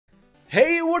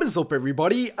Hey, what is up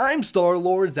everybody, I'm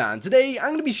Star-Lord and today I'm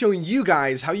going to be showing you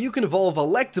guys how you can evolve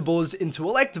Electabuzz into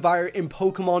Electivire in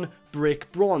Pokemon Brick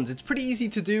Bronze. It's pretty easy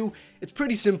to do, it's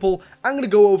pretty simple. I'm going to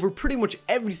go over pretty much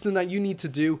everything that you need to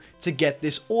do to get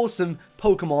this awesome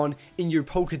Pokemon in your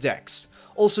Pokedex.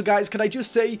 Also guys, can I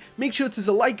just say, make sure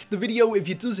to like the video if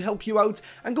it does help you out,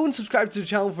 and go and subscribe to the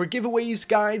channel for giveaways,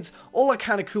 guides, all that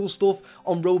kind of cool stuff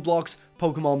on Roblox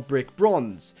Pokemon Brick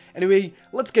Bronze. Anyway,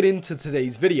 let's get into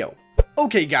today's video.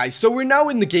 Okay guys, so we're now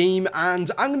in the game and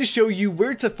I'm going to show you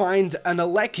where to find an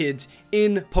Elekid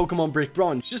in Pokemon Brick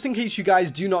Bronze, just in case you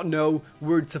guys do not know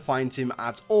where to find him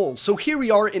at all. So here we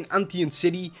are in Anthean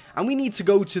City and we need to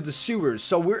go to the sewers.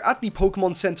 So we're at the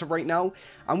Pokemon Center right now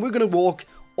and we're going to walk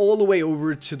all the way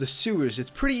over to the sewers. It's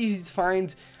pretty easy to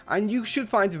find and you should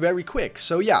find it very quick.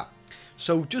 So yeah,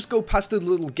 so just go past the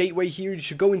little gateway here. You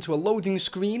should go into a loading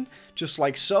screen just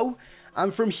like so.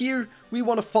 And from here, we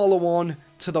want to follow on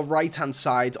to the right hand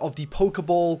side of the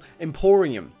Pokeball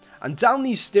Emporium. And down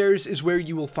these stairs is where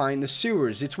you will find the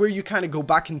sewers. It's where you kind of go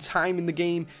back in time in the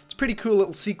game. It's a pretty cool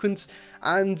little sequence.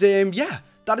 And yeah,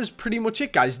 that is pretty much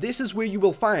it guys. This is where you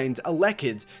will find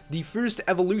Elekid, the first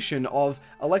evolution of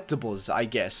Electabuzz, I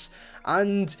guess.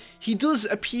 And he does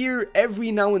appear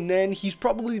every now and then. He's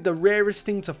probably the rarest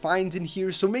thing to find in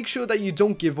here, so make sure that you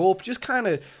don't give up. Just kind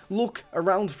of look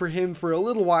around for him for a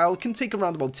little while. It can take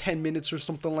around about 10 minutes or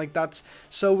something like that.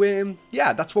 So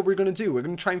yeah, that's what we're going to do. We're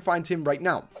going to try and find him right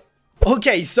now.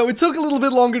 Okay, so it took a little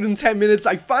bit longer than 10 minutes.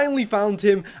 I finally found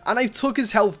him, and I took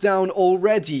his health down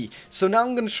already. So now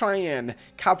I'm going to try and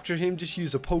capture him, just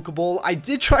use a Pokeball. I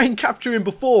did try and capture him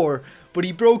before, but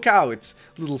he broke out.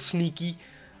 A little sneaky.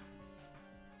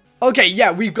 Okay,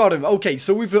 yeah, we've got him. Okay,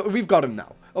 so we've got him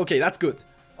now. Okay, that's good.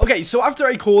 Okay, so after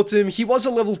I caught him, he was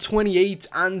a level 28,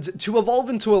 and to evolve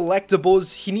into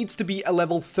Electabuzz, he needs to be a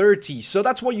level 30. So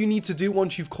that's what you need to do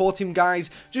once you've caught him, guys.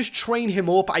 Just train him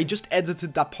up. I just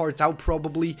edited that part out,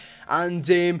 probably. And,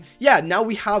 yeah, now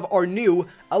we have our new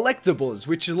Electabuzz,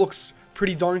 which looks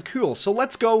pretty darn cool. So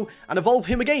let's go and evolve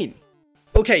him again.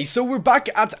 Okay, so we're back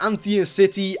at Anthean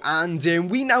City, and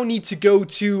we now need to go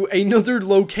to another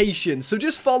location. So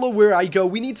just follow where I go.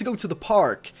 We need to go to the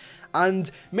park.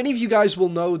 And many of you guys will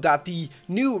know that the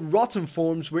new Rotten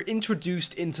forms were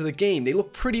introduced into the game. They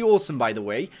look pretty awesome, by the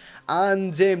way.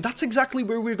 And that's exactly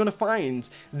where we're going to find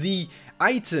the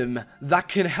item that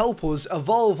can help us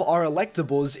evolve our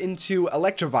Electabuzz into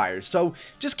Electivire. So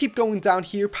just keep going down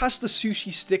here past the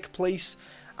sushi stick place,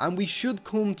 and we should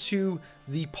come to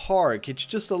the park. It's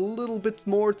just a little bit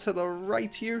more to the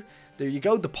right here. There you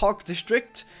go, the park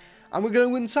district. And we're going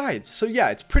to go inside. So yeah,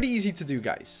 it's pretty easy to do,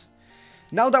 guys.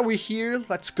 Now that we're here,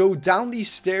 let's go down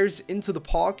these stairs into the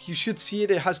park. You should see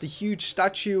it. It has the huge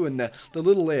statue and the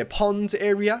little pond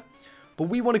area. But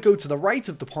we want to go to the right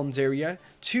of the pond area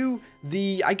to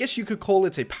the, I guess you could call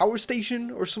it a power station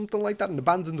or something like that, an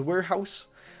abandoned warehouse.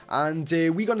 And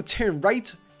we're going to turn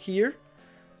right here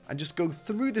and just go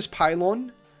through this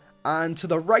pylon. And to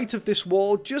the right of this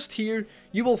wall, just here,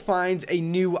 you will find a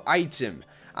new item.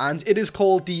 And it is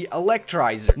called the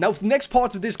Electrizer. Now, for the next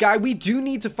part of this guy, we do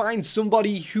need to find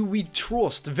somebody who we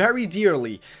trust very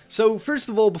dearly. So, first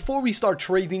of all, before we start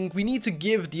trading, we need to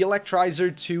give the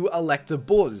Electrizer to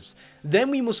Electabuzz.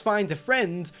 Then we must find a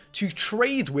friend to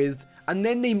trade with, and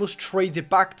then they must trade it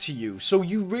back to you. So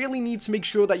you really need to make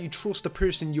sure that you trust the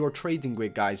person you're trading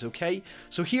with, guys, okay?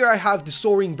 So here I have the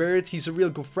Soaring Bird. He's a real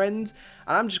good friend,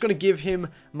 and I'm just going to give him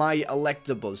my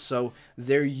Electabuzz. So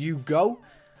there you go.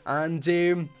 And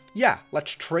yeah,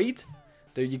 let's trade.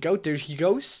 There you go, there he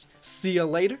goes. See you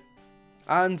later.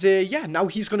 And yeah, now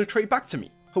he's going to trade back to me,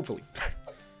 hopefully.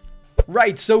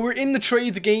 Right, so we're in the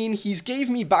trade again. He's gave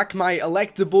me back my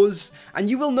Electabuzz, and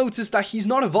you will notice that he's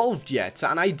not evolved yet,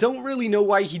 and I don't really know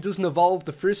why he doesn't evolve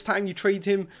the first time you trade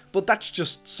him, but that's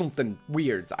just something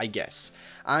weird, I guess.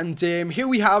 And here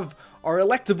we have our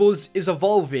Electabuzz is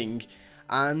evolving,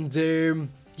 and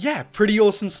yeah, pretty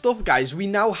awesome stuff, guys. We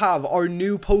now have our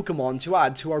new Pokemon to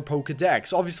add to our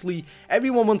Pokedex. Obviously,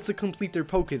 everyone wants to complete their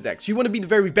Pokedex. You want to be the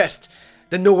very best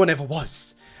that no one ever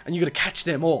was, and you got to catch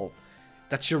them all.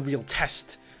 That's your real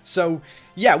test. So,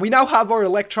 yeah, we now have our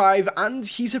Electrive, and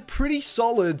he's a pretty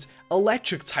solid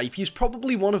electric type. He's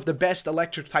probably one of the best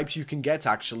electric types you can get,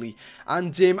 actually.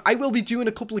 And I will be doing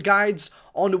a couple of guides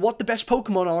on what the best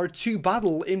Pokemon are to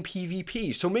battle in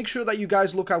PvP. So make sure that you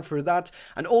guys look out for that.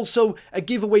 And also, a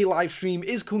giveaway live stream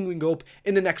is coming up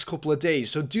in the next couple of days.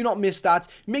 So do not miss that.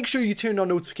 Make sure you turn on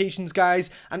notifications,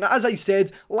 guys. And as I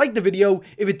said, like the video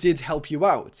if it did help you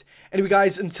out. Anyway,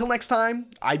 guys, until next time,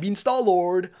 I've been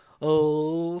Star-Lord.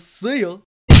 See ya.